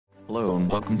Hello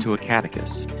and welcome to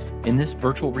Acadicus. In this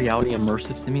virtual reality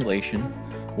immersive simulation,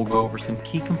 we'll go over some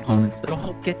key components that'll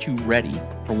help get you ready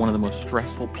for one of the most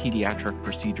stressful pediatric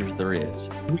procedures there is.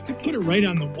 We could put it right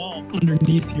on the wall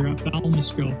underneath your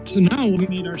ophthalmoscope. So now we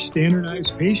need our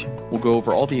standardized patient. We'll go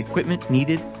over all the equipment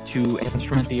needed to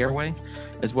instrument the airway,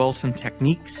 as well as some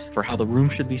techniques for how the room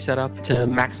should be set up to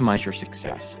maximize your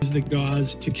success. The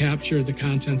gauze to capture the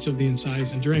contents of the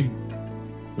incise and drain.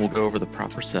 We'll go over the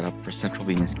proper setup for central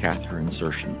venous catheter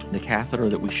insertion. The catheter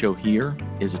that we show here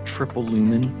is a triple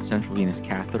lumen central venous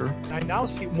catheter. I now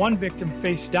see one victim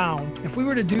face down. If we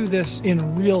were to do this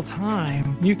in real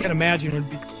time, you can imagine it would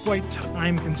be quite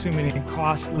time consuming and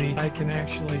costly. I can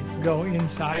actually go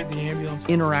inside the ambulance.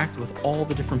 Interact with all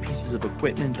the different pieces of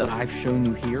equipment that I've shown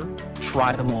you here,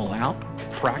 try them all out,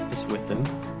 practice with them,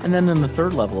 and then in the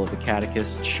third level of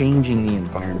Acadicus, changing the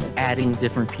environment, adding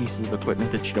different pieces of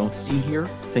equipment that you don't see here,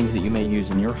 things that you may use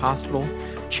in your hospital,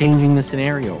 changing the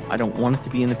scenario. I don't want it to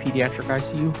be in the pediatric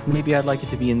ICU. Maybe I'd like it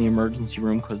to be in the emergency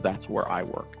room because that's where I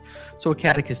work. So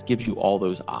Acadicus gives you all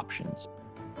those options.